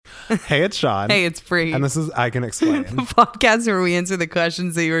Hey, it's Sean. Hey, it's Bree. And this is I Can Explain. The podcast where we answer the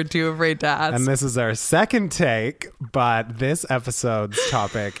questions that you were too afraid to ask. And this is our second take, but this episode's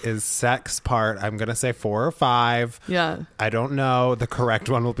topic is sex part, I'm going to say 4 or 5. Yeah. I don't know. The correct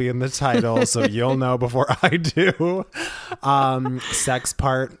one will be in the title, so you'll know before I do. Sex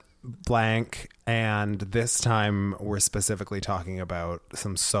part blank. And this time we're specifically talking about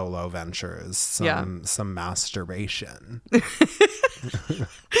some solo ventures, some masturbation.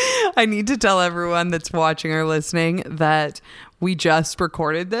 I need to tell everyone that's watching or listening that we just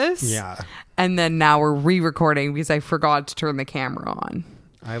recorded this. Yeah. And then now we're re-recording because I forgot to turn the camera on.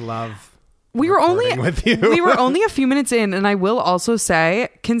 I love we were only with you. We were only a few minutes in, and I will also say,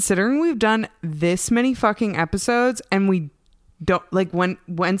 considering we've done this many fucking episodes and we don't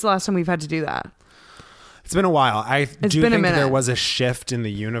when's the last time we've had to do that? It's been a while. I do been a think minute. there was a shift in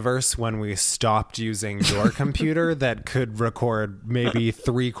the universe when we stopped using your computer that could record maybe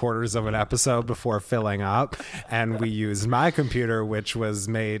 3/4 of an episode before filling up. And we used my computer, which was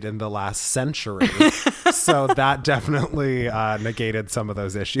made in the last century. So that definitely negated some of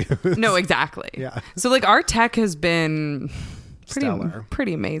those issues. No, exactly. Yeah. So like our tech has been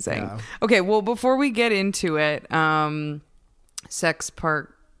pretty amazing. Yeah. Okay, well, before we get into it, sex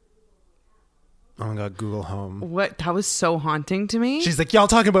part. Oh my God, Google Home. What? That was so haunting to me. She's like, y'all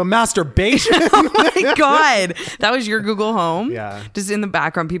talking about masturbation? Oh my God. That was your Google Home? Yeah. Just in the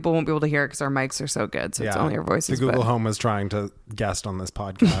background, people won't be able to hear it because our mics are so good. So it's only our voices. The Google Home was trying to guest on this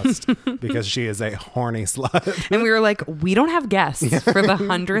podcast because she is a horny slut. And we were like, we don't have guests for the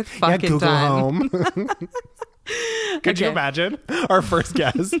 100th fucking Google time. Home. Could you imagine our first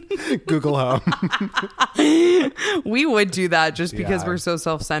guest? Google Home. We would do that just because Yeah. we're so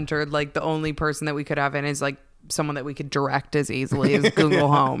self-centered. Like the only person that we could have in is like someone that we could direct as easily as Google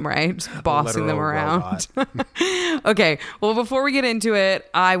Home, right? Just bossing them around. Okay. Well, before we get into it,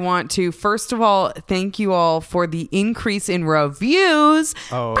 I want to first of all thank you all for the increase in reviews.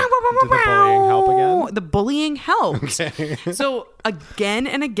 Oh, did the bullying help again? The bullying helped. Okay. So again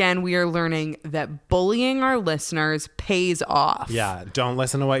and again, we are learning that bullying our listeners pays off. Yeah, don't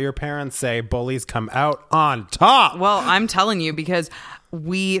listen to what your parents say. Bullies come out on top. Well, I'm telling you, because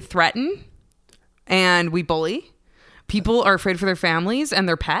we threaten and we bully. People are afraid for their families and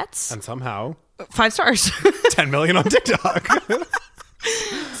their pets. And somehow 5 stars. 10 million on TikTok.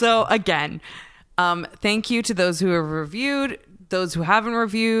 So again, thank you to those who have reviewed, those who haven't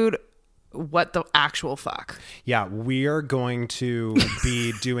reviewed. What the actual fuck? Yeah, we are going to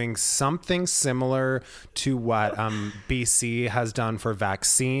be doing something similar to what BC has done for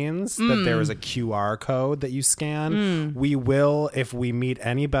vaccines, that there is a QR code that you scan. We will, if we meet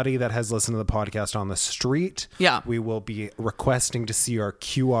anybody that has listened to the podcast on the street, we will be requesting to see our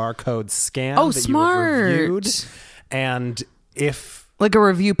QR code scan that smart. you have reviewed. And if... Like a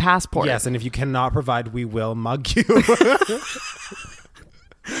review passport. Yes, and if you cannot provide, we will mug you.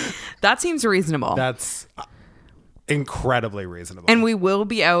 That seems reasonable. That's incredibly reasonable. And we will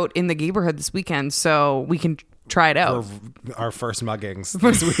be out in the neighborhood this weekend, so we can try it out. For our first muggings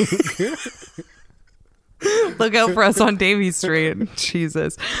this week. Look out for us on Davie Street.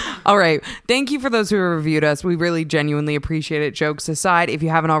 Jesus. All right. Thank you for those who have reviewed us. We really genuinely appreciate it. Jokes aside, if you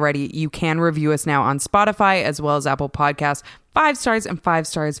haven't already, you can review us now on Spotify as well as Apple Podcasts. 5 stars and 5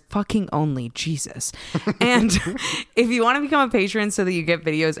 stars fucking only. Jesus. And if you want to become a patron so that you get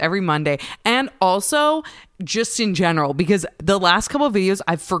videos every Monday, and also just in general, because the last couple of videos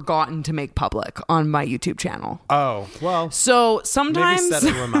I've forgotten to make public on my YouTube channel. Oh, well. So sometimes... Maybe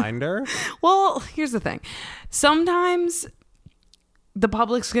set a reminder. Well, here's the thing. Sometimes the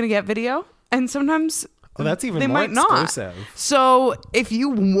public's going to get video, and sometimes... Well, that's even they more might not. exclusive. So if you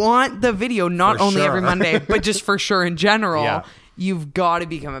want the video, not For only sure. every Monday, but just for sure in general, Yeah. you've got to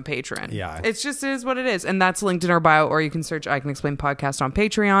become a patron. Yeah. It is what it is. And that's linked in our bio, or you can search I Can Explain Podcast on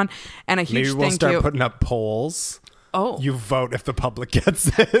Patreon. And a huge Maybe we'll thank start you. putting up polls. Oh. You vote if the public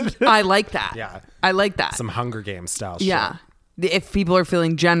gets it. I like that. Yeah. I like that. Some Hunger Games style shit. Yeah. If people are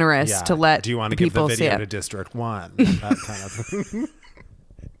feeling generous Yeah. to let Do you want to give people the see video it. to District 1? That kind of thing.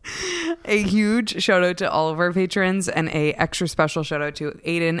 A huge shout out to all of our patrons, and a extra special shout out to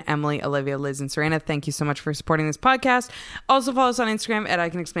Aiden, Emily, Olivia, Liz, and Serena. Thank you so much for supporting this podcast. Also follow us on Instagram at I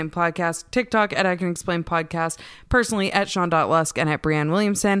Can Explain Podcast, TikTok at I Can Explain Podcast, personally at Sean.Lusk and at Brianne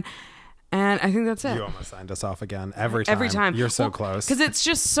Williamson. And I think that's it. You almost signed us off again. Every time. Every time. You're so close. Because it's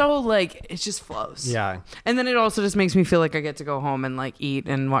just so like, it just flows. Yeah. And then it also just makes me feel like I get to go home and like eat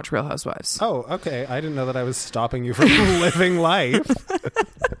and watch Real Housewives. Oh, okay. I didn't know that I was stopping you from living life.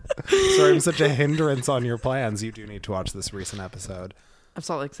 Sorry, I'm such a hindrance on your plans. You do need to watch this recent episode. Of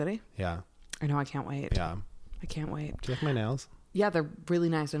Salt Lake City? Yeah. I know, I can't wait. Yeah. I can't wait. Do you like my nails? Yeah, they're really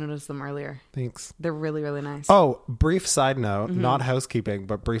nice. I noticed them earlier. Thanks. They're really, really nice. Oh, brief side note, not housekeeping,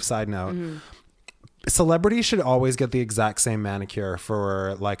 but brief side note. Celebrities should always get the exact same manicure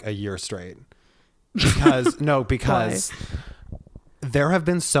for like a year straight. Because because there have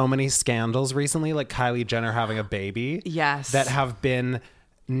been so many scandals recently, like Kylie Jenner having a baby. Yes. That have been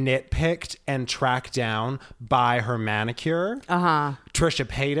nitpicked and tracked down by her manicure. Trisha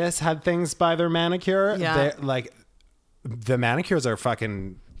Paytas had things by their manicure. Yeah. Like the manicures are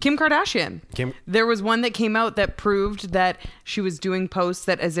fucking... Kim Kardashian. There was one that came out that proved that she was doing posts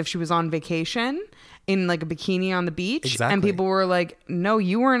that as if she was on vacation in like a bikini on the beach. Exactly. And people were like, no,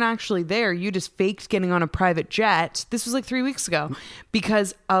 you weren't actually there. You just faked getting on a private jet. This was like 3 weeks ago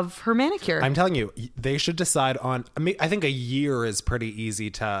because of her manicure. I'm telling you, they should decide on... I mean, I think a year is pretty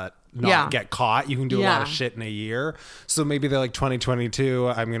easy to not get caught. You can do a lot of shit in a year. So maybe they're like 2022,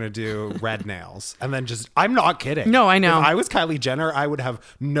 I'm going to do red nails. And then just... I'm not kidding. No, I know. If I was Kylie Jenner, I would have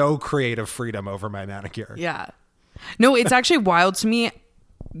no creative freedom over my manicure. Yeah. No, it's actually wild to me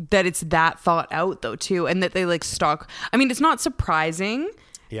that it's that thought out though too, and that they like stalk. I mean, it's not surprising.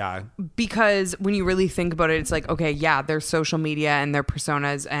 Yeah. Because when you really think about it, it's like, okay, yeah, their social media and their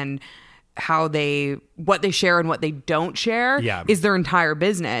personas and what they share and what they don't share is their entire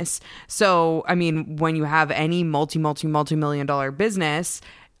business. So, I mean, when you have any multi-million dollar business,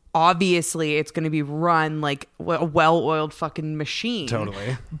 obviously it's going to be run like a well-oiled fucking machine.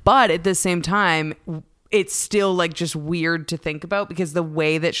 Totally. But at the same time, it's still like just weird to think about because the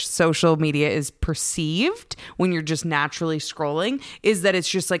way that social media is perceived when you're just naturally scrolling is that it's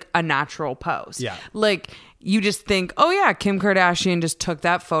just like a natural post. Yeah. Like you just think, oh yeah, Kim Kardashian just took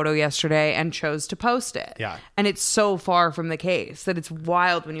that photo yesterday and chose to post it. Yeah. And it's so far from the case that it's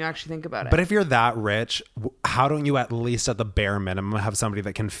wild when you actually think about it. But if you're that rich, how don't you at least at the bare minimum have somebody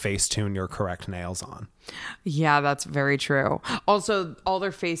that can face tune your correct nails on? Yeah, that's very true. Also, all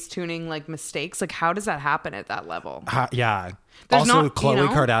their face tuning like mistakes, like how does that happen at that level? Yeah. There's also, not, Khloe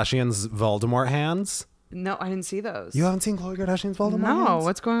Kardashian's Voldemort hands. No, I didn't see those. You haven't seen Khloe Kardashian's Voldemort hands? No,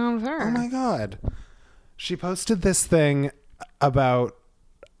 what's going on with her? Oh my God. She posted this thing about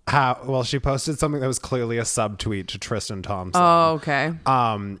she posted something that was clearly a subtweet to Tristan Thompson. Oh, okay.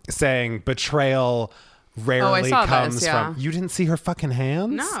 Saying betrayal rarely comes from... You didn't see her fucking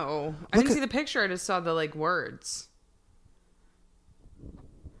hands? No. I didn't see the picture. I just saw the like words.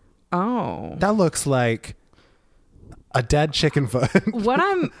 Oh. That looks like a dead chicken foot. What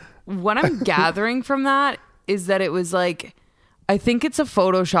I'm gathering from that is that it was like... I think it's a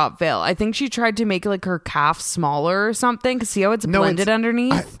Photoshop veil. I think she tried to make like her calf smaller or something. Cause see how it's blended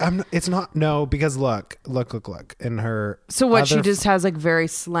underneath? It's not. No, because look in her. So what? She just has like very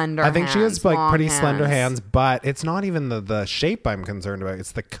slender I think hands, she has like pretty hands. slender hands, but it's not even the shape I'm concerned about.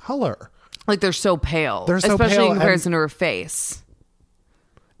 It's the color. Like they're so pale. They're so especially pale in comparison to her face.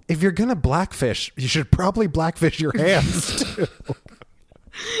 If you're going to blackfish, you should probably blackfish your hands too.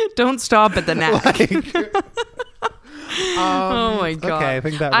 Don't stop at the neck. Oh my God. Okay, I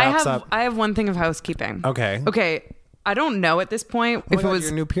think that wraps up. I have one thing of housekeeping. Okay. I don't know at this point if it was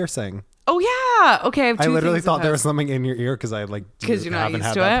your new piercing. Oh yeah. Okay. I have two I literally things thought there was something in your ear because I like because you're not haven't used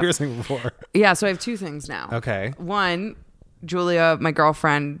had to that it. piercing before. Yeah. So I have two things now. Okay. One, Julia, my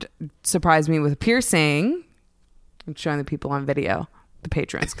girlfriend, surprised me with a piercing. I'm showing the people on video, the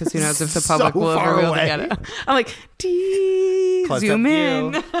patrons, because who knows if the public will ever be able to get it. I'm like, zoom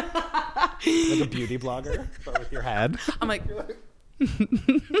in. Like a beauty blogger, but with your head. I'm like,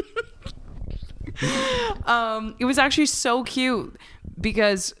 it was actually so cute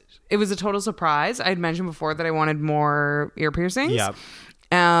because it was a total surprise. I had mentioned before that I wanted more ear piercings. Yeah.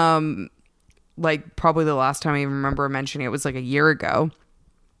 Like probably the last time I even remember mentioning it was like a year ago.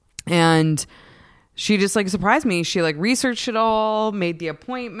 And she just like surprised me. She like researched it all, made the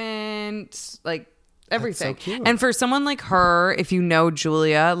appointment, like everything. That's so cute. And for someone like her, if you know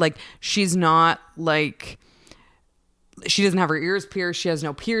Julia, like she's not like, she doesn't have her ears pierced. She has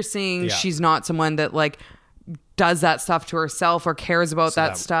no piercing. Yeah. She's not someone that like does that stuff to herself or cares about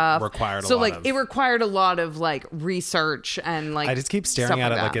that stuff. It required a lot of like research and like I just keep staring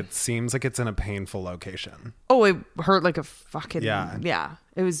at it like that. it seems like it's in a painful location. Oh, it hurt like a fucking yeah.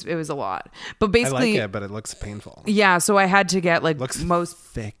 It was a lot. But basically I like it, but it looks painful. Yeah, so I had to get like looks most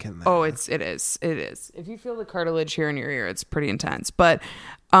thick in there. Oh, it is. If you feel the cartilage here in your ear, it's pretty intense. But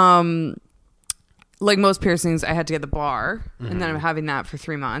like most piercings, I had to get the bar, and then I'm having that for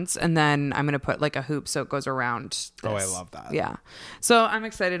 3 months, and then I'm gonna put like a hoop so it goes around this. Oh, I love that. Yeah, so I'm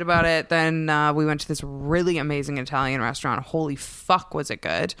excited about it. Then we went to this really amazing Italian restaurant. Holy fuck, was it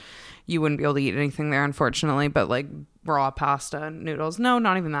good! You wouldn't be able to eat anything there, unfortunately, but like raw pasta noodles. No,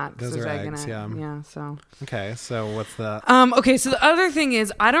 not even that. Those there's are egg eggs, in it. yeah. Yeah. So. Okay, so what's the... Okay, so the other thing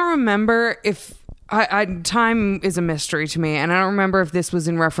is, I don't remember if time is a mystery to me, and I don't remember if this was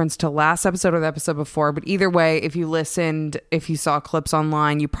in reference to last episode or the episode before. But either way, if you saw clips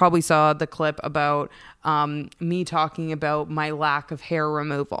online, you probably saw the clip about me talking about my lack of hair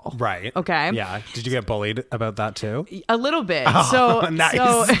removal. Right. Okay. Yeah. Did you get bullied about that too? A little bit. Oh,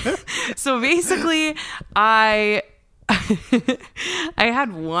 nice. So basically, I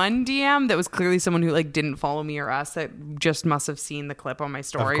had one DM that was clearly someone who like didn't follow me or us, that just must have seen the clip on my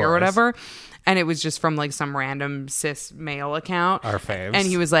story or whatever. And it was just from like some random cis male account. Our faves. And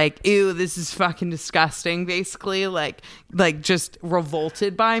he was like, ew, this is fucking disgusting, basically. Like just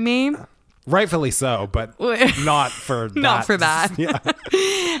revolted by me. Rightfully so, but not for that. Not for that. Yeah.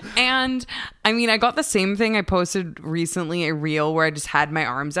 And I mean, I got the same thing. I posted recently a reel where I just had my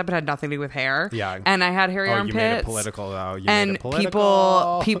arms up. It had nothing to do with hair. Yeah. And I had hairy armpits. You made it political,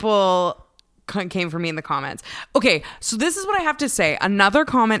 though. People came for me in the comments. Okay, so this is what I have to say. Another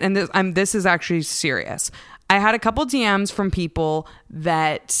comment, and this is actually serious. I had a couple DMs from people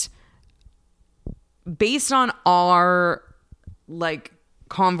that, based on our like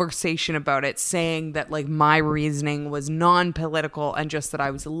conversation about it, saying that like my reasoning was non-political and just that I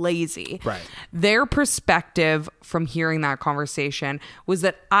was lazy. Right. Their perspective from hearing that conversation was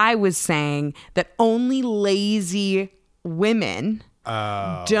that I was saying that only lazy women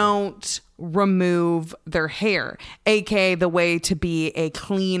don't remove their hair, aka the way to be a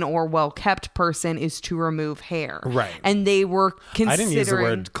clean or well-kept person is to remove hair. Right. And they were considering... I didn't use the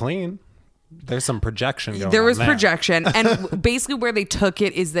word clean. There's some projection going on. There was projection. And basically where they took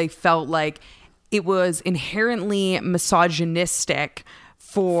it is they felt like it was inherently misogynistic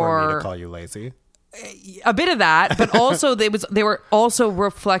for me to call you lazy. A bit of that, but also they were also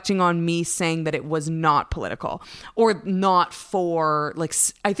reflecting on me saying that it was not political or not for, like,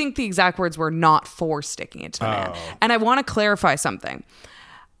 I think the exact words were not for sticking it to the man. And I want to clarify something.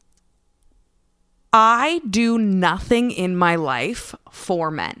 I do nothing in my life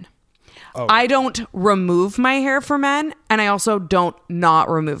for men. Oh. I don't remove my hair for men, and I also don't not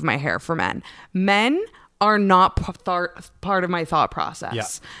remove my hair for men. Men are not part of my thought process. Yeah.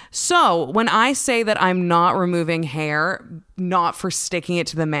 So when I say that I'm not removing hair, not for sticking it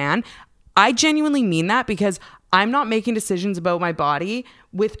to the man, I genuinely mean that, because I'm not making decisions about my body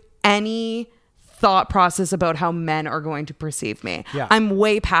with any thought process about how men are going to perceive me. Yeah. I'm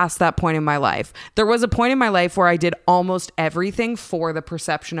way past that point in my life. There was a point in my life where I did almost everything for the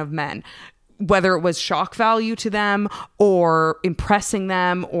perception of men, whether it was shock value to them or impressing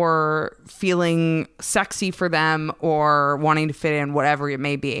them or feeling sexy for them or wanting to fit in, whatever it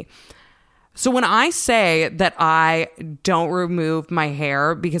may be. So when I say that I don't remove my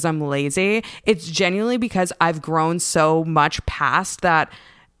hair because I'm lazy, it's genuinely because I've grown so much past that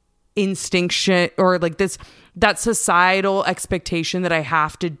instinction or like that societal expectation that I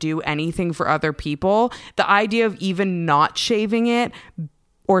have to do anything for other people. The idea of even not shaving it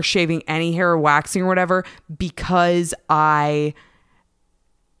or shaving any hair or waxing or whatever because I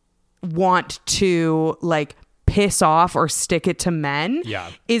want to like piss off or stick it to men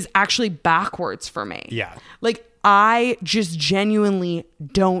is actually backwards for me. Yeah. Like I just genuinely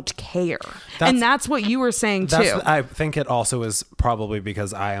don't care. And that's what you were saying too. I think it also is probably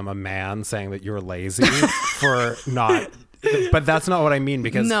because I am a man saying that you're lazy for not, but that's not what I mean,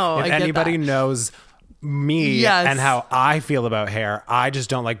 because if anybody knows me and how I feel about hair, I just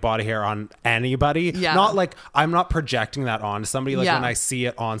don't like body hair on anybody. Not like I'm not projecting that on somebody. Like when I see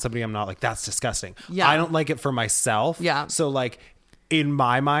it on somebody, I'm not like, that's disgusting. I don't like it for myself. So like in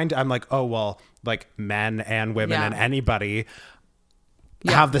my mind, I'm like, oh, well, like men and women and anybody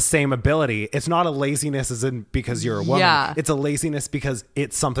have the same ability. It's not a laziness as in because you're a woman. It's a laziness because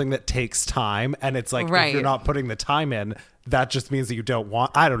it's something that takes time. And it's like, if you're not putting the time in, that just means that you don't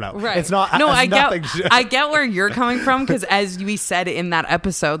want, I don't know. Right. It's not, no, I get where you're coming from. Cause as we said in that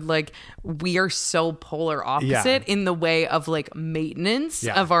episode, like we are so polar opposite in the way of like maintenance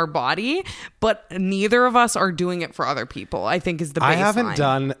of our body, but neither of us are doing it for other people, I think is the baseline. I haven't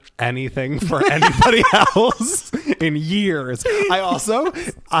done anything for anybody else in years. I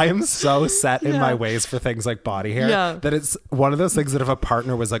am so set in my ways for things like body hair that it's one of those things that if a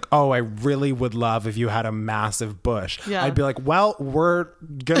partner was like, oh, I really would love if you had a massive bush. I'd be like, well, we're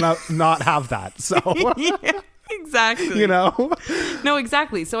gonna not have that. So exactly. You know? No,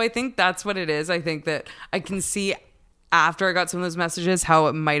 exactly. So I think that's what it is. I think that I can see after I got some of those messages how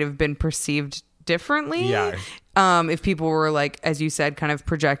it might have been perceived differently. Yeah. If people were like, as you said, kind of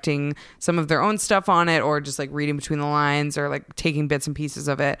projecting some of their own stuff on it, or just like reading between the lines, or like taking bits and pieces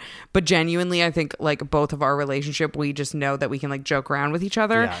of it. But genuinely, I think like both of our relationship, we just know that we can like joke around with each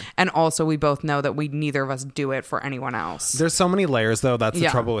other. Yeah. And also we both know that neither of us do it for anyone else. There's so many layers, though. That's the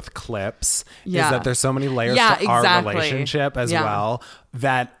Yeah. trouble with clips, Yeah. is that there's so many layers Yeah, to our exactly. relationship as Yeah. well,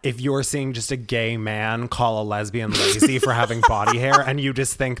 that if you're seeing just a gay man call a lesbian lazy for having body hair, and you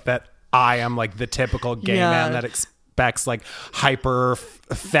just think that I am like the typical gay Yeah. man that expects like hyper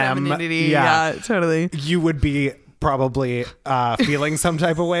femme, Femininity. Yeah, totally. you would be probably feeling some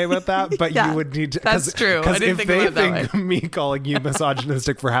type of way about that, but Yeah, you would need to. that's true. I Because didn't if think they about it that think me calling you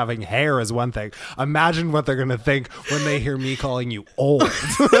misogynistic for having hair is one thing, imagine what they're going to think when they hear me calling you old.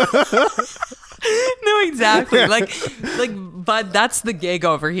 No, exactly. Like, but that's the gig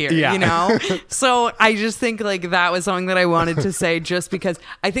over here, Yeah. you know? So I just think like that was something that I wanted to say, just because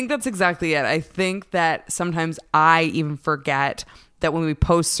I think that's exactly it. I think that sometimes I even forget that when we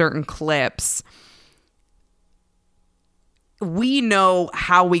post certain clips, we know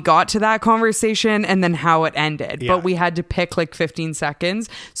how we got to that conversation and then how it ended, Yeah. but we had to pick like 15 seconds.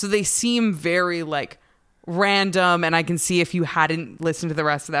 So they seem very like random, and I can see if you hadn't listened to the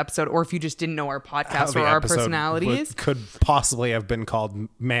rest of the episode, or if you just didn't know our How podcast the or our episode personalities. could possibly have been called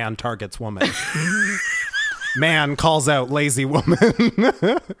Man Targets Woman. Man calls out lazy woman.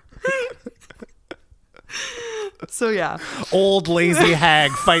 So yeah, Old lazy hag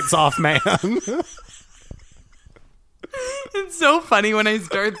fights off man. it's so funny when I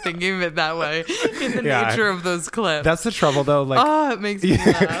start thinking of it that way, in the Yeah. nature of those clips. That's the trouble, though. Like, Oh, it makes me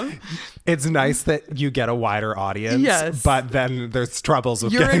laugh. it's nice that you get a wider audience, Yes. but then there's troubles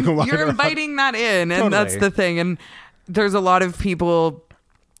with getting a wider You're audience. inviting that in, and that's Totally. the thing. And there's a lot of people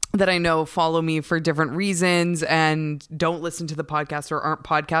that I know follow me for different reasons and don't listen to the podcast or aren't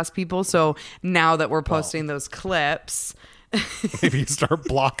podcast people. So now that we're posting those clips, Maybe you start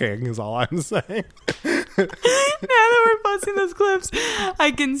blocking is all I'm saying. now that we're posting those clips,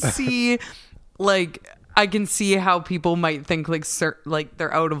 I can see how people might think like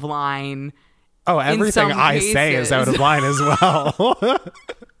they're out of line. Oh, everything some I say is out of cases. line as well.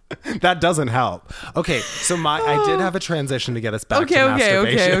 That doesn't help. Okay, so I did have a transition to get us back to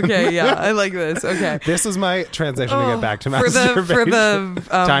masturbation. Okay. Yeah, I like this. Okay. This is my transition to get back to For masturbation. the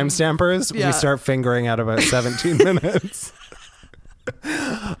Timestampers, yeah. we start fingering at about 17 minutes.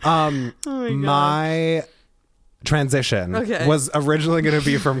 Oh my God. My transition Okay. was originally going to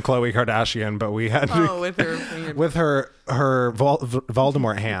be from Khloe Kardashian, but we had to, with her finger. with her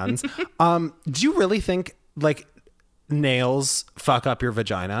Voldemort hands. Do you really think like nails fuck up your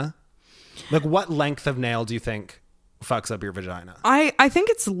vagina? Like, what length of nail do you think fucks up your vagina? I think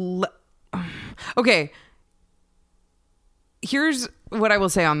it's okay. Here's what I will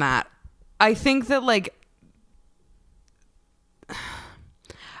say on that. I think that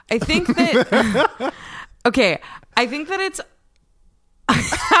okay. I think that it's how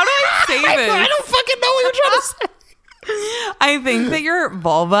do I say this? I don't fucking know what you're trying to say. I think that your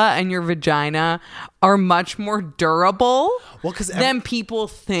vulva and your vagina are much more durable Well, 'cause than people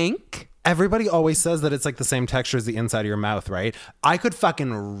think. Everybody always says that it's like the same texture as the inside of your mouth, right? I could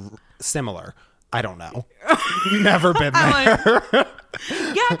fucking similar. I don't know. Never been there.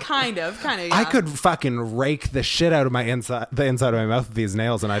 Yeah, kind of. Yeah. I could fucking rake the shit out of the inside of my mouth with these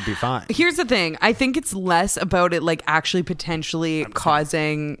nails and I'd be fine. Here's the thing. I think it's less about it like actually potentially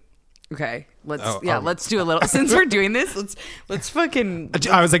causing. Okay, let's do a little. Since we're doing this, let's fucking.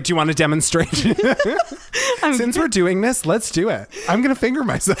 I was like, do you want to demonstrate? Since we're doing this, let's do it. I'm going to finger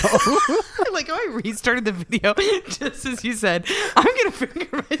myself. Like how I restarted the video just as you said. I'm gonna finger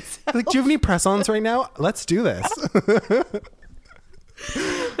myself. Like, do you have any press-ons right now? Let's do this.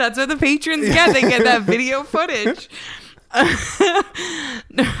 That's what the patrons get. They get that video footage.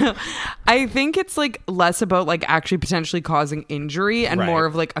 I think it's like less about like actually potentially causing injury and Right. more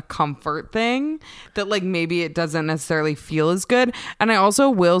of like a comfort thing that like maybe it doesn't necessarily feel as good. And I also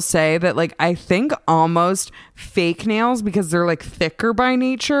will say that like I think almost fake nails, because they're like thicker by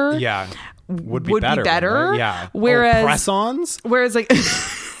nature, Yeah. Would be would better. be better. Right? Yeah. Whereas press-ons? like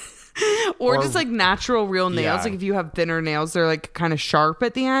or just like natural real nails, Yeah. like if you have thinner nails, they're like kind of sharp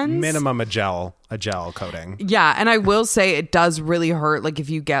at the ends. Minimum a gel coating. Yeah, and I will say it does really hurt like if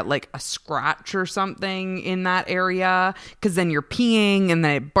you get like a scratch or something in that area, because then you're peeing and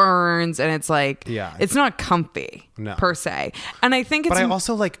then it burns and it's like it's not comfy per se. And I think it's But I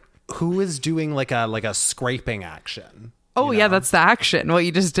also like, who is doing like a scraping action? oh yeah, that's the action. What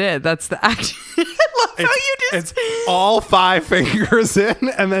you just did, that's the action. I love how you just It's all 5 fingers in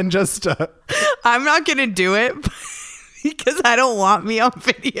and then just I'm not gonna do it. because I don't want me on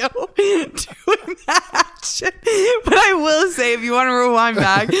video doing that shit. But I will say, if you want to rewind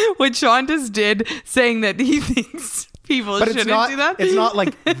back, what Sean just did, saying that he thinks people But shouldn't it's not, do that. it's not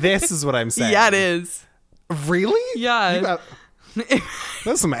like this is what I'm saying. Yeah, it is. Really? Yeah. You got-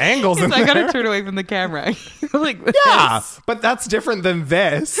 there's some angles in I there. gotta turn away from the camera. Like Yeah, this. but that's different than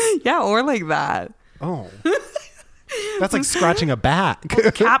this. Yeah, or like that. Oh. That's like scratching a back.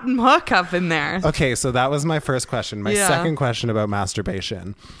 Captain Hook up in there. Okay, so that was my first question. My Yeah. second question about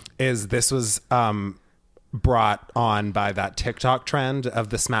masturbation is this was brought on by that TikTok trend of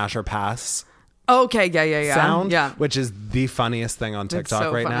the smash or pass Okay, yeah. sound, Yeah. which is the funniest thing on TikTok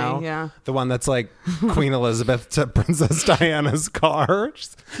so right funny, now. yeah. The one that's like Queen Elizabeth to Princess Diana's car.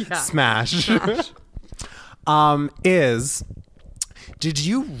 Just smash. Is did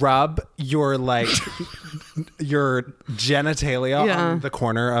you rub your like your genitalia Yeah. on the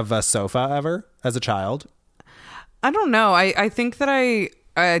corner of a sofa ever as a child? I don't know. I think that I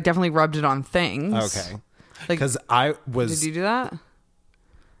definitely rubbed it on things. Okay. Like, Because I was did you do that?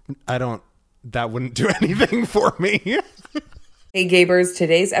 that wouldn't do anything for me. Hey Gabers,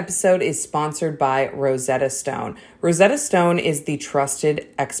 today's episode is sponsored by Rosetta Stone. Rosetta Stone is the trusted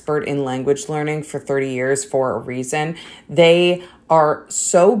expert in language learning for 30 years for a reason. They are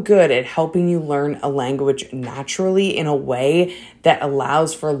so good at helping you learn a language naturally in a way that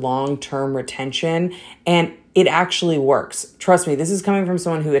allows for long-term retention, and it actually works. Trust me, this is coming from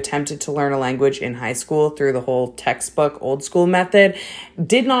someone who attempted to learn a language in high school through the whole textbook old school method.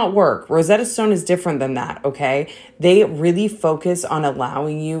 Did not work. Rosetta Stone is different than that, okay? They really focus on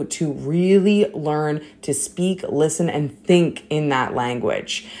allowing you to really learn to speak, listen, and think in that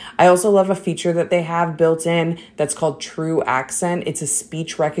language. I also love a feature that they have built in that's called True Accent. It's a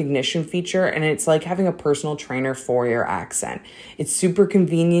speech recognition feature, and it's like having a personal trainer for your accent. It's super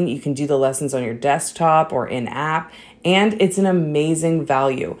convenient. You can do the lessons on your desktop or in app, and it's an amazing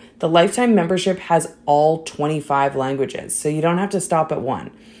value. The lifetime membership has all 25 languages, so you don't have to stop at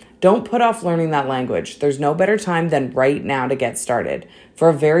one. Don't put off learning that language. There's no better time than right now to get started. For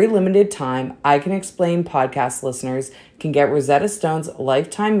a very limited time, I Can Explain podcast listeners can get Rosetta Stone's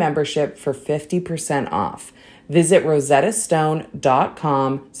lifetime membership for 50% off. Visit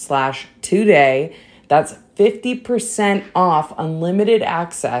rosettastone.com/today. That's 50% off unlimited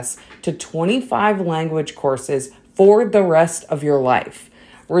access to 25 language courses for the rest of your life.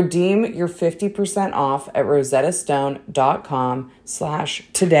 Redeem your 50% off at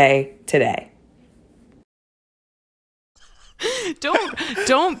rosettastone.com/today today.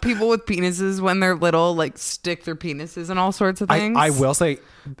 Don't people with penises when they're little like stick their penises in all sorts of things? I will say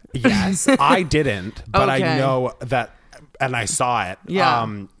yes. I didn't, but Okay. I know that, and I saw it. Yeah.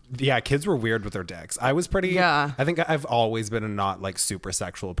 Yeah, kids were weird with their dicks. I was pretty. Yeah. I think I've always been a not like super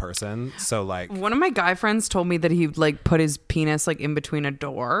sexual person. So like, One of my guy friends told me that he like put his penis like in between a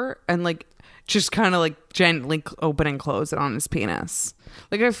door and like just kind of like gently open and close it on his penis.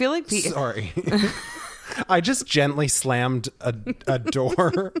 Like I feel like sorry. I just gently slammed a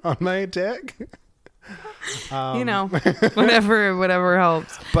door on my dick. you know, whatever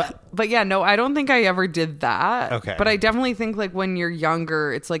helps. But yeah, no, I don't think I ever did that. Okay. But I definitely think like when you're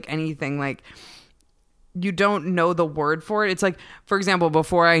younger, it's like anything, like you don't know the word for it. It's like, for example,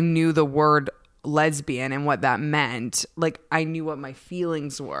 before I knew the word lesbian and what that meant, like I knew what my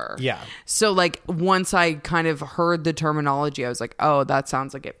feelings were. Yeah. So like once I kind of heard the terminology, I was like, oh, that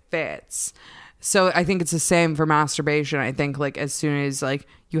sounds like it fits. So I think it's the same for masturbation. I think like as soon as like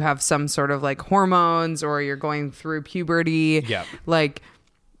you have some sort of like hormones or you're going through puberty, Yep. like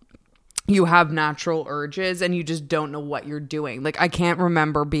you have natural urges and you just don't know what you're doing. Like I can't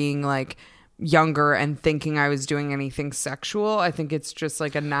remember being like younger and thinking I was doing anything sexual. I think it's just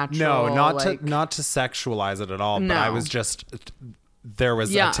like a natural. No, not like, to sexualize it at all. But No. I was just. There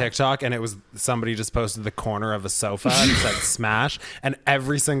was Yeah. a TikTok and it was somebody just posted the corner of a sofa and said smash, and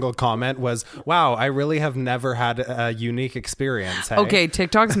every single comment was, wow, I really have never had a unique experience. Hey? Okay,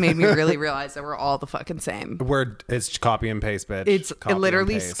 TikTok's made me really realize that we're all the fucking same. It's copy and paste, bitch. It's Copy and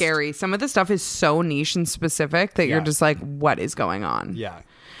literally paste. scary. Some of the stuff is so niche and specific that you're Yeah. just like, what is going on? Yeah.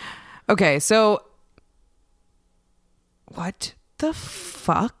 Okay, so what the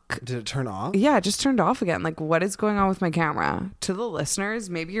fuck? Did it turn off? Yeah, it just turned off again. Like, what is going on with my camera? To the listeners,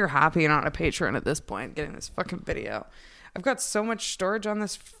 maybe you're happy and on a Patreon at this point getting this fucking video. I've got so much storage on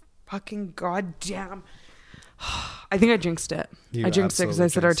this fucking goddamn. I think I jinxed it. You I jinxed it because I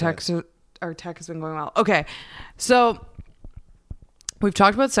said our tech has been going well. Okay, so we've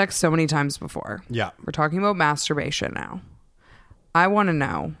talked about sex so many times before. Yeah. We're talking about masturbation now. I want to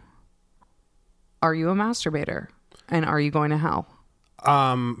know, are you a masturbator? And are you going to hell?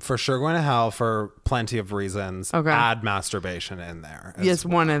 For sure going to hell for plenty of reasons. Okay. Add masturbation in there. Yes,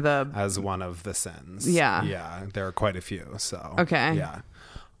 one of the... As one of the sins. Yeah. Yeah, there are quite a few, so. Okay. Yeah.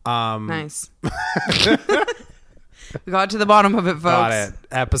 Nice. We got to the bottom of it, folks. Got it.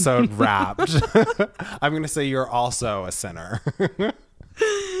 Episode wrapped. I'm going to say you're also a sinner.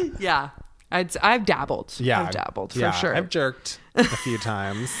 Yeah. I've dabbled. Yeah. I've dabbled, for Yeah, sure. I've jerked a few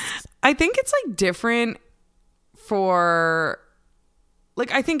times. I think it's like different for...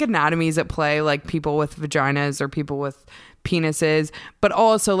 Like, I think anatomy is at play, like people with vaginas or people with penises, but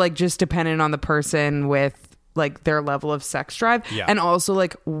also like just dependent on the person with like their level of sex drive, Yeah. and also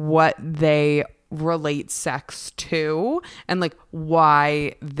like what they relate sex to and like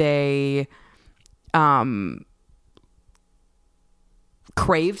why they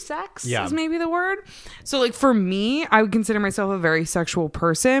crave sex is maybe the word. So like for me, I would consider myself a very sexual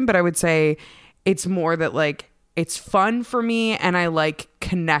person, but I would say it's more that like it's fun for me and I like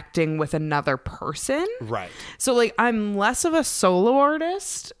connecting with another person. Right. So like I'm less of a solo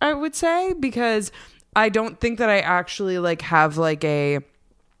artist, I would say, because I don't think that I actually like have like a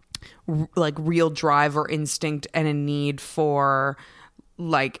like real drive or instinct and a need for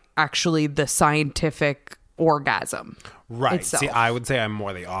like actually the scientific orgasm. Right. itself. See, I would say I'm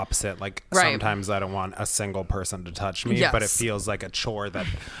more the opposite. Like Right. sometimes I don't want a single person to touch me, Yes. but it feels like a chore that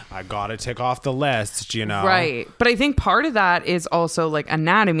I gotta tick off the list, you know? Right. But I think part of that is also like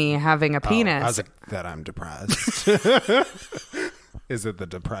anatomy, having a penis. I was like, that I'm depressed. Is it the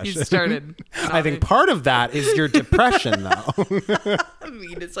depression? You started. I think part of that is your depression, though. I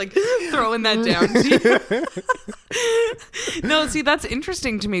mean, it's like throwing that down to you. No, see, that's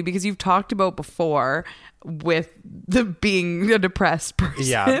interesting to me because you've talked about before with the being a depressed person.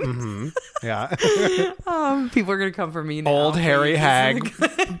 Yeah. Mm-hmm. Yeah. People are going to come for me now. Old hairy hag.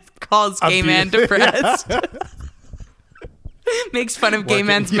 Calls gay man depressed. Makes fun of gay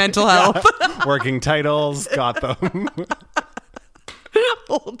man's mental health. Working titles. Got them.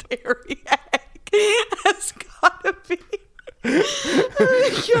 Old hairy hag has gotta be.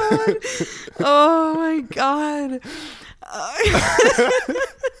 Oh my god.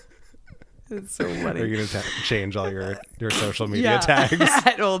 It's so funny. Are you going to change all your social media tags?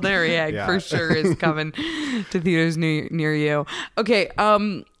 At Old Hairy Hag Yeah. for sure is coming to theaters near you. Okay.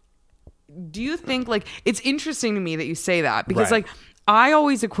 Do you think like it's interesting to me that you say that because Right. like I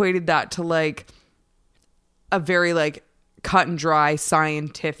always equated that to like a very like cut and dry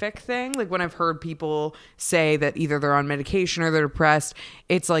scientific thing. Like when I've heard people say that either they're on medication or they're depressed,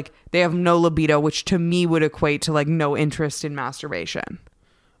 it's like they have no libido, which to me would equate to like no interest in masturbation.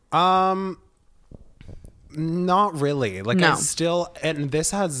 Not really. Like No. I still, and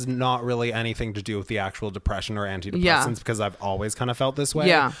this has not really anything to do with the actual depression or antidepressants Yeah. because I've always kind of felt this way.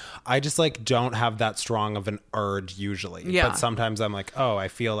 Yeah. I just like don't have that strong of an urge usually. Yeah. But sometimes I'm like, oh, I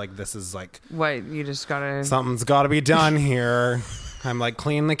feel like this is like What, you just gotta... something's got to be done here. I'm like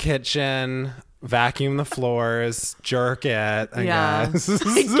clean the kitchen, vacuum the floors, jerk it. I Yeah. guess.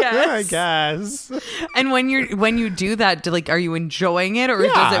 I guess. I guess. And when you do that, like, are you enjoying it or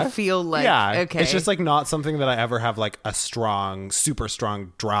does it feel like... Yeah. Okay. It's just like not something that I ever have like a strong, super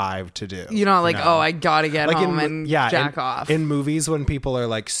strong drive to do. You're not like, No. oh, I gotta get Like home and jack off. In movies when people are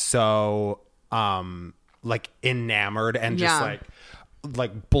like so like enamored and just Yeah.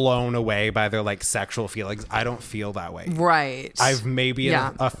 like blown away by their like sexual feelings, I don't feel that way. Right. I've maybe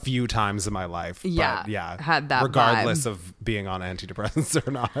Yeah. a few times in my life, but had that regardless vibe. of being on antidepressants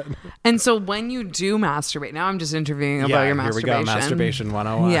or not. And so when you do masturbate, now I'm just interviewing about Yeah, your here we masturbation. go, masturbation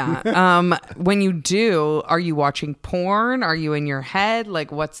 101. Yeah. When you do, are you watching porn? Are you in your head?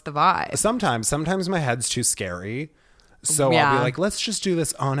 Like, what's the vibe? Sometimes my head's too scary, so I'll Yeah. be like, let's just do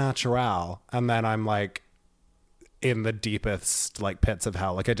this au natural, and then I'm like in the deepest like pits of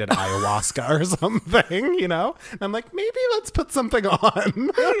hell, like I did ayahuasca or something, you know. And I'm like, maybe let's put something on.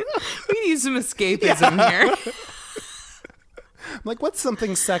 We need some escapism here. I'm like, what's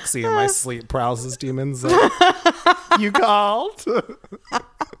something sexy? And my sleep paralysis demons you called.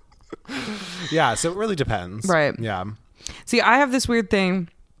 Yeah, so it really depends. Right. Yeah. See, I have this weird thing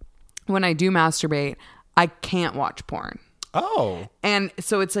when I do masturbate, I can't watch porn. Oh, And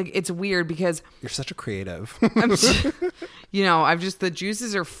so it's like, it's weird because, you're such a creative. I've just, the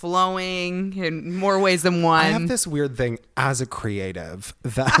juices are flowing in more ways than one. I have this weird thing as a creative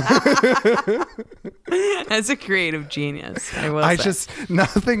that As a creative genius, I will I say. just,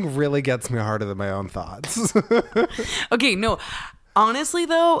 nothing really gets me harder than my own thoughts. Okay, no. Honestly,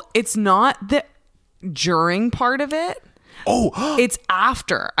 though, it's not the during part of it. Oh, It's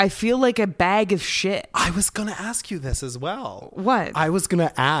after. I feel like a bag of shit. I was going to ask you this as well. What? I was going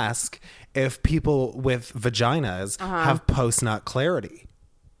to ask if people with vaginas have post-nut clarity.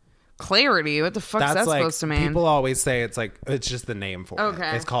 Clarity? What the fuck's that like, supposed to mean? People always say it's like, it's just the name for it.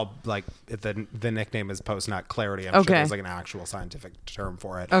 Okay. It's called, like, the nickname is post-nut clarity. I'm sure there's like an actual scientific term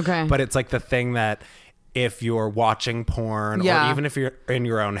for it. Okay. But it's like the thing that if you're watching porn or even if you're in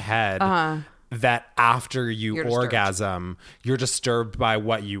your own head, that after you orgasm, you're disturbed by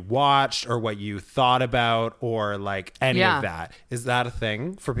what you watched or what you thought about or like any of that. Is that a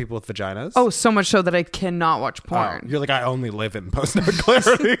thing for people with vaginas? Oh, so much so that I cannot watch porn. You're like, I only live in post-nut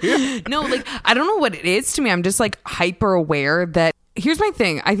clarity. No, like, I don't know what it is to me. I'm just like hyper aware that. Here's my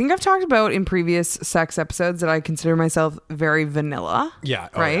thing. I think I've talked about in previous sex episodes that I consider myself very vanilla. Yeah.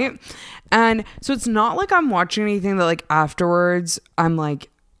 Right? Yeah. And so it's not like I'm watching anything that like afterwards I'm like,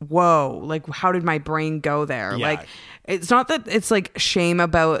 whoa, like how did my brain go there? Yeah. Like it's not that it's like shame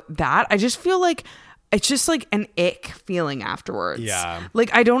about that. I just feel like it's just like an ick feeling afterwards. Yeah.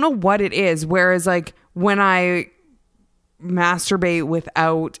 Like I don't know what it is. Whereas like when I masturbate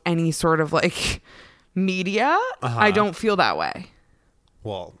without any sort of like media, I don't feel that way.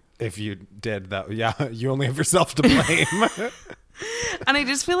 Well, if you did that, you only have yourself to blame. And I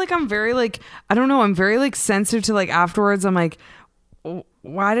just feel like I'm very like, I don't know, I'm very like sensitive to like afterwards. I'm like,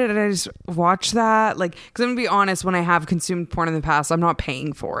 why did I just watch that? Like, because I'm gonna be honest, when I have consumed porn in the past, I'm not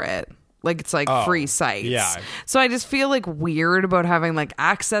paying for it. Like it's like free sites. Yeah. So I just feel like weird about having like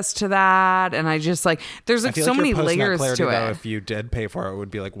access to that. And I just like, there's like so many layers to it. Though, if you did pay for it, it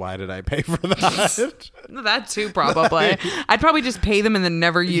would be like, why did I pay for that? That too, probably. I'd probably just pay them and then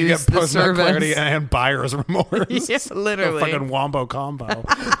never you use get the service. Clarity and buyer's remorse. Yeah, literally. A fucking wombo combo.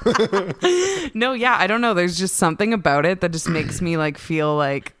 No, yeah, I don't know. There's just something about it that just makes me like feel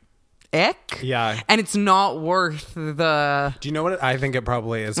like ick. Yeah. And it's not worth the... Do you know what I think it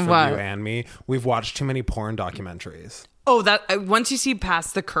probably is for you and me? We've watched too many porn documentaries. Oh, that once you see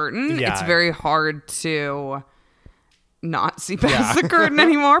past the curtain, it's very hard to not see past the curtain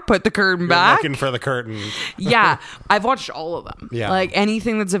anymore. Put the curtain back. Looking for the curtain. Yeah. I've watched all of them. Yeah. Like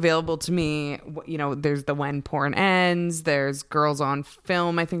anything that's available to me, you know, there's the When Porn Ends, there's Girls on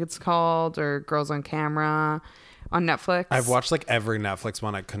Film, I think it's called, or Girls on Camera on Netflix. I've watched like every Netflix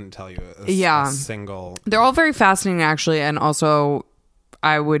one. I couldn't tell you a single. They're all very fascinating, actually. And also,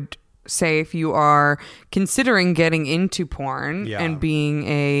 I would say if you are considering getting into porn and being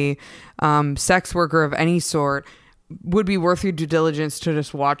a sex worker of any sort, would be worth your due diligence to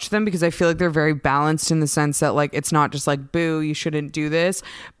just watch them, because I feel like they're very balanced in the sense that like it's not just like, boo, you shouldn't do this,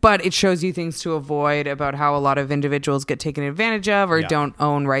 but it shows you things to avoid about how a lot of individuals get taken advantage of or don't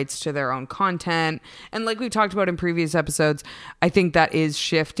own rights to their own content. And like we talked about in previous episodes, I think that is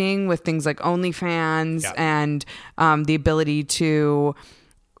shifting with things like OnlyFans and the ability to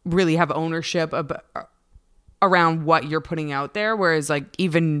really have ownership around what you're putting out there, whereas like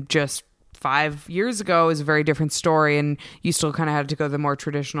even just 5 years ago is a very different story, and you still kind of had to go the more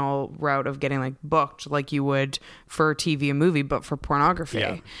traditional route of getting like booked like you would for TV and movie, but for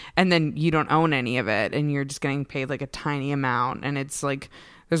pornography. And then you don't own any of it and you're just getting paid like a tiny amount, and it's like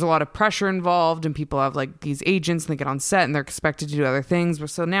there's a lot of pressure involved, and people have like these agents and they get on set and they're expected to do other things. But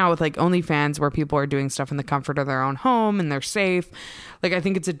so now with like OnlyFans, where people are doing stuff in the comfort of their own home and they're safe, like I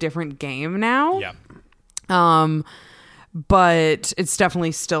think it's a different game now. But it's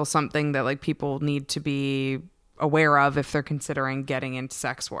definitely still something that like people need to be aware of if they're considering getting into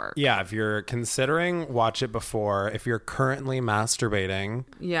sex work. Yeah, if you're considering, watch it before. If you're currently masturbating,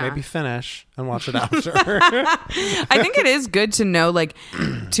 maybe finish and watch it after. I think it is good to know, like,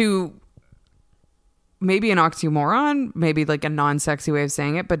 to maybe an oxymoron, maybe like a non-sexy way of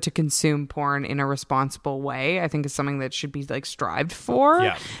saying it, but to consume porn in a responsible way, I think is something that should be like strived for.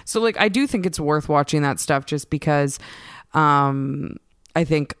 Yeah. So like, I do think it's worth watching that stuff just because I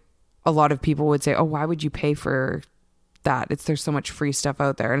think a lot of people would say, oh, why would you pay for that? There's so much free stuff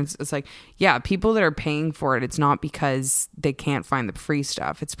out there. And it's like, yeah, people that are paying for it, it's not because they can't find the free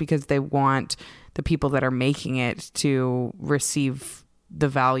stuff. It's because they want the people that are making it to receive the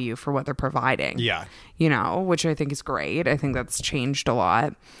value for what they're providing. Yeah. You know, which I think is great. I think that's changed a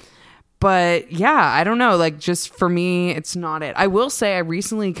lot. But yeah, I don't know. Like, just for me, it's not it. I will say I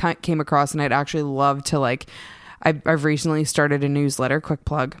recently came across, and I'd actually love to like, I've recently started a newsletter, quick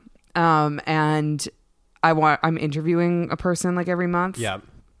plug. And I'm interviewing a person like every month. Yeah.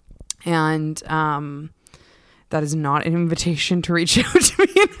 And that is not an invitation to reach out to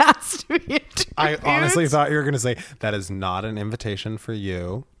me and ask to be interviewed. I honestly thought you were going to say that is not an invitation for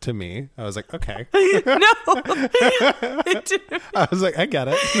you to me. I was like, okay. No, it didn't. I was like, I get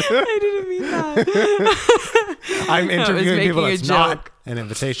it. I didn't mean that. I'm interviewing people. making a That's not joke. an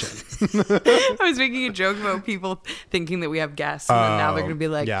invitation. I was making a joke about people thinking that we have guests, and then now they're going to be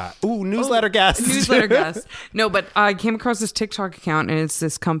like, yeah. Ooh, newsletter guests. Newsletter guests. No, but I came across this TikTok account, and it's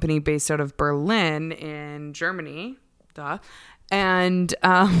this company based out of Berlin in Germany. Duh. And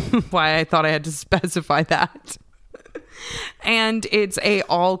why I thought I had to specify that. And it's a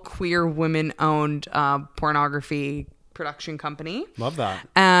all queer women owned pornography production company. Love that.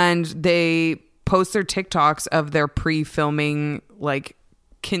 And they post their TikToks of their pre-filming like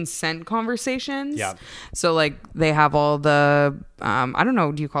consent conversations. Yeah. So like they have all the I don't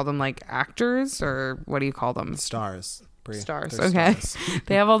know, do you call them like actors or what do you call them? Stars. Stars. They're Okay. stars.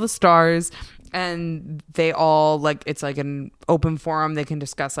 They have all the stars, and they all like, it's like an open forum. They can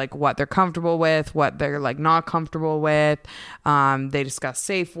discuss like what they're comfortable with, what they're like not comfortable with. They discuss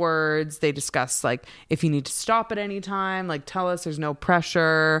safe words. They discuss like if you need to stop at any time, like tell us, there's no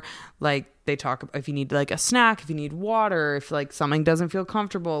pressure. Like they talk if you need like a snack, if you need water, if like something doesn't feel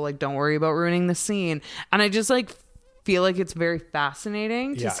comfortable, like don't worry about ruining the scene. And I just like feel like it's very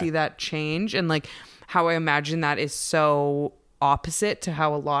fascinating to see that change, and like how I imagine that is so opposite to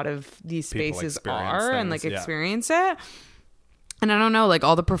how a lot of these spaces are and like experience it. And I don't know, like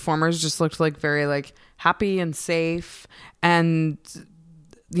all the performers just looked like very like happy and safe and,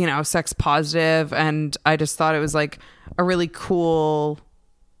 you know, sex positive. And I just thought it was like a really cool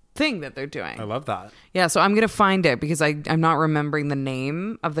thing that they're doing. I love that. Yeah, so I'm going to find it because I'm not remembering the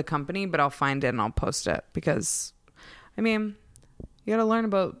name of the company, but I'll find it and I'll post it because, I mean, you got to learn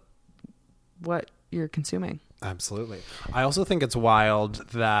about what you're consuming. Absolutely. I also think it's wild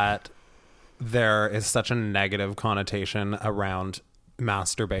that there is such a negative connotation around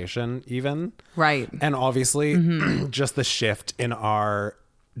masturbation even. Right. And obviously just the shift in our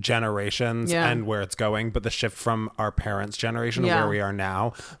generations and where it's going, but the shift from our parents' generation to where we are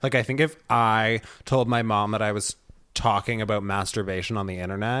now. Like I think if I told my mom that I was talking about masturbation on the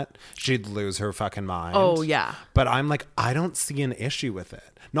internet, she'd lose her fucking mind. Oh yeah. But I'm like, I don't see an issue with it.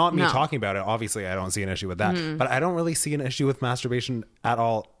 Not me talking about it. Obviously, I don't see an issue with that. But I don't really see an issue with masturbation at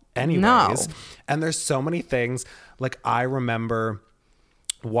all anyways. No. And there's so many things. Like I remember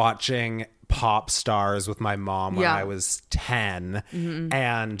watching Pop Stars with my mom when I was 10.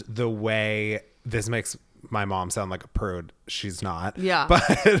 And the way this makes my mom sound like a prude. She's not. Yeah.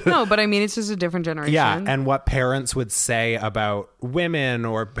 But no, but I mean, it's just a different generation. yeah. And what parents would say about women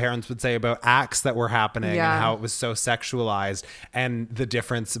or parents would say about acts that were happening and how it was so sexualized, and the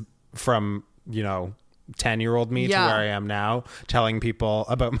difference from, you know, 10-year-old me to where I am now telling people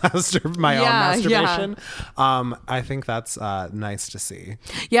about my own masturbation. I think that's nice to see.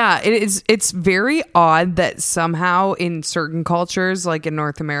 Yeah, it is. It's very odd that somehow in certain cultures, like in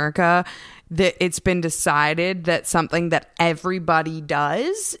North America, that it's been decided that something that everybody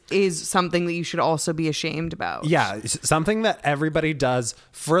does is something that you should also be ashamed about. Yeah, something that everybody does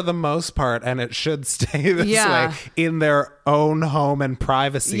for the most part, and it should stay this way in their own home and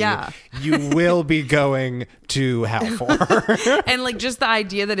privacy. Yeah. You will be going to hell for. And like just the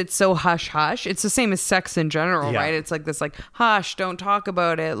idea that it's so hush hush. It's the same as sex in general, right? It's like this like hush, don't talk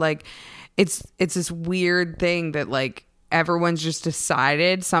about it. Like it's this weird thing that like everyone's just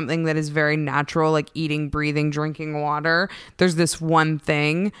decided something that is very natural, like eating, breathing, drinking water. There's this one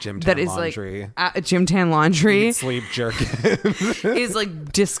thing that is laundry. like gym tan laundry, sleep jerkin is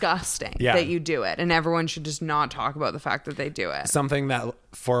like disgusting that you do it, and everyone should just not talk about the fact that they do it. Something that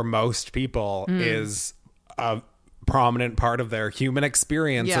for most people is a prominent part of their human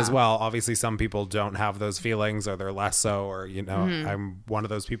experience as well. Obviously some people don't have those feelings, or they're less so, or you know, I'm one of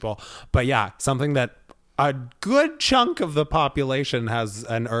those people. But yeah, something that a good chunk of the population has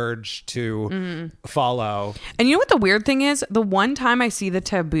an urge to follow. And you know what the weird thing is? The one time I see the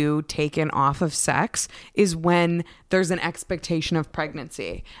taboo taken off of sex is when there's an expectation of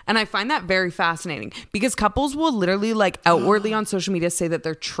pregnancy. And I find that very fascinating because couples will literally like outwardly on social media say that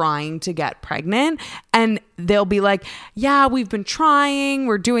they're trying to get pregnant, and they'll be like, yeah, we've been trying,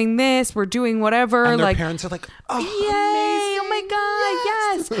 we're doing this, we're doing whatever. And their like parents are like, oh, yay, amazing.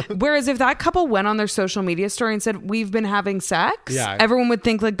 oh my God, yes. Whereas if that couple went on their social media story and said, we've been having sex, everyone would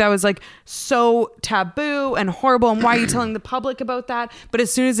think like that was like so taboo and horrible. And why are you telling the public about that? But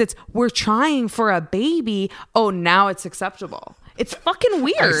as soon as it's, we're trying for a baby, oh, now it's acceptable. It's fucking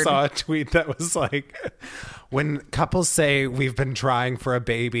weird. I saw a tweet that was like, when couples say we've been trying for a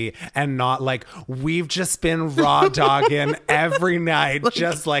baby, and not like we've just been raw dogging every night, like,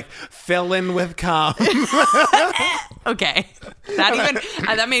 just like filling with cum. Okay.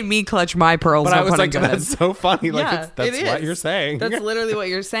 That made me clutch my pearls. But no I was pun like, intended. that's so funny. Like, Yeah, that's it what is. you're saying. That's literally what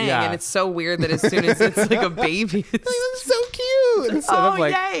you're saying. Yeah. And it's so weird that as soon as it's like a baby, That's so cute. Instead oh, of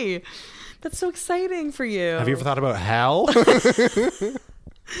like, yay. That's so exciting for you. have you ever thought about hell?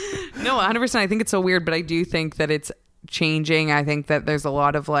 No, 100%. I think it's so weird, but I do think that it's changing. I think that there's a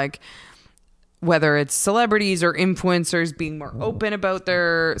lot of like, whether it's celebrities or influencers being more open about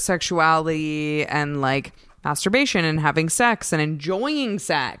their sexuality and like masturbation and having sex and enjoying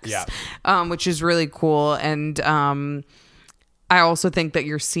sex, which is really cool. And I also think that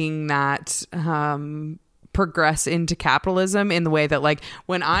you're seeing that progress into capitalism in the way that like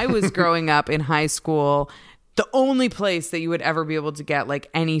when I was growing up in high school, the only place that you would ever be able to get like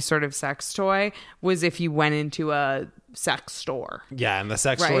any sort of sex toy was if you went into a sex store. Yeah, and the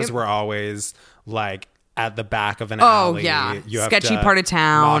sex Right? stores were always like at the back of an Oh, alley. yeah. You have Sketchy to part of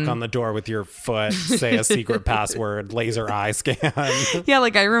town. knock on the door with your foot, say a secret password, laser eye scan. Yeah,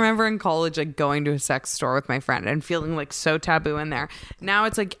 like I remember in college, like going to a sex store with my friend and feeling like so taboo in there. Now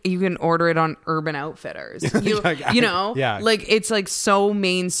it's like you can order it on Urban Outfitters. You know? Yeah. Like it's like so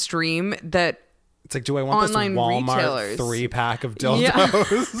mainstream that It's like, do I want Online this Walmart retailers. 3-pack of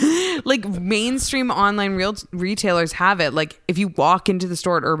dildos? like mainstream online retailers have it. Like if you walk into the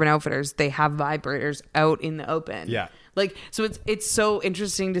store at Urban Outfitters, they have vibrators out in the open. Yeah. Like, so it's so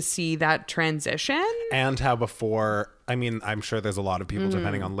interesting to see that transition. And how before, I mean, I'm sure there's a lot of people,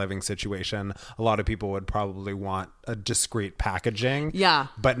 depending on living situation, a lot of people would probably want a discreet packaging. Yeah.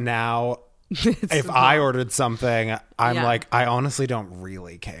 But now, if I ordered something, I'm Yeah. like, I honestly don't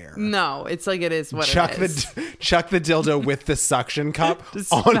really care. No, it's like it is what Chuck it is. chuck the dildo with the suction cup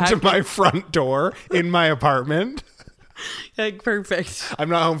Just onto smack my front door in my apartment. Like perfect. I'm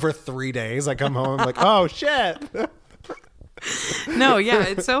not home for 3 days. I come home, I'm like, oh shit. No, yeah,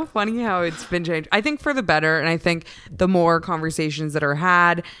 it's so funny how it's been changed. I think for the better, and I think the more conversations that are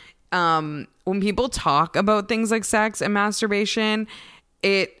had, when people talk about things like sex and masturbation,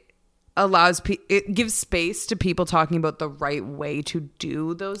 it allows it gives space to people talking about the right way to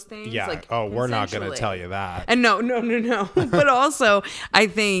do those things. Yeah. Like, Oh, we're not going to consensually. tell you that. And no. But also, I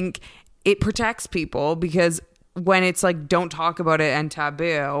think it protects people because when it's like don't talk about it and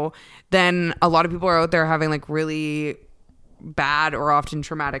taboo, then a lot of people are out there having like really bad or often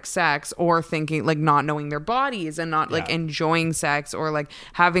traumatic sex, or thinking like not knowing their bodies and not like enjoying sex, or like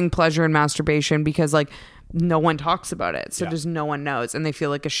having pleasure in masturbation because like no one talks about it, so just no one knows, and they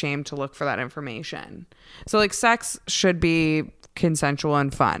feel like ashamed to look for that information. So like sex should be consensual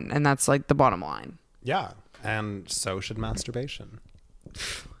and fun, and that's like the bottom line. Yeah. And so should masturbation.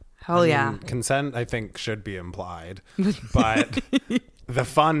 Hell yeah. Consent, I think, should be implied, but the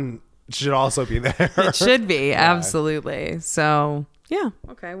fun should also be there. It should be, absolutely. So yeah,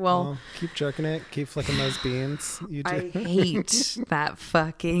 okay, well, keep jerking it, keep flicking those beans. You do. I hate that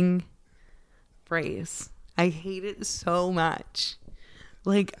fucking phrase. I hate it so much.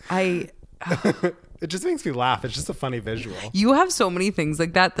 Like It just makes me laugh. It's just a funny visual. you have so many things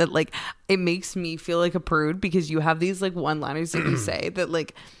like that like it makes me feel like a prude, because you have these like one-liners that you say that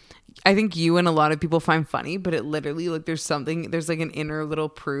like I think you and a lot of people find funny, but it literally like there's like an inner little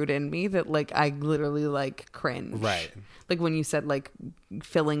prude in me that like I literally like cringe. Right. Like when you said like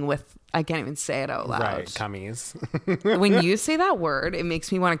filling with, I can't even say it out loud. Right. Cummies. When you say that word, it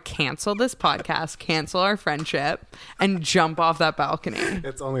makes me want to cancel this podcast, cancel our friendship, and jump off that balcony.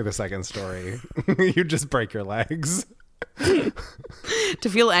 It's only the second story. You just break your legs. To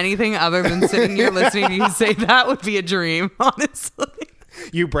feel anything other than sitting here listening to you say that would be a dream, honestly.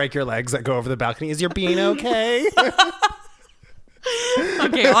 You break your legs that go over the balcony. Is your bean okay?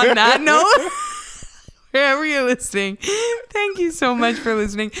 Okay, on that note, wherever you're listening, thank you so much for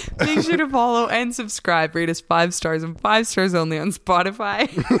listening. Make sure to follow and subscribe. Rate us 5 stars and 5 stars only on Spotify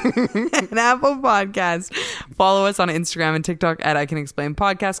and Apple Podcasts. Follow us on Instagram and TikTok at I Can Explain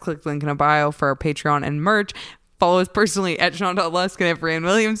Podcast. Click the link in our bio for our Patreon and merch. Follow us personally at Sean.Lusk and at Fran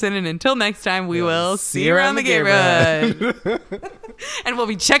Williamson. And until next time, we will see you around the neighborhood. And we'll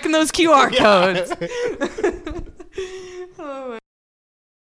be checking those QR codes.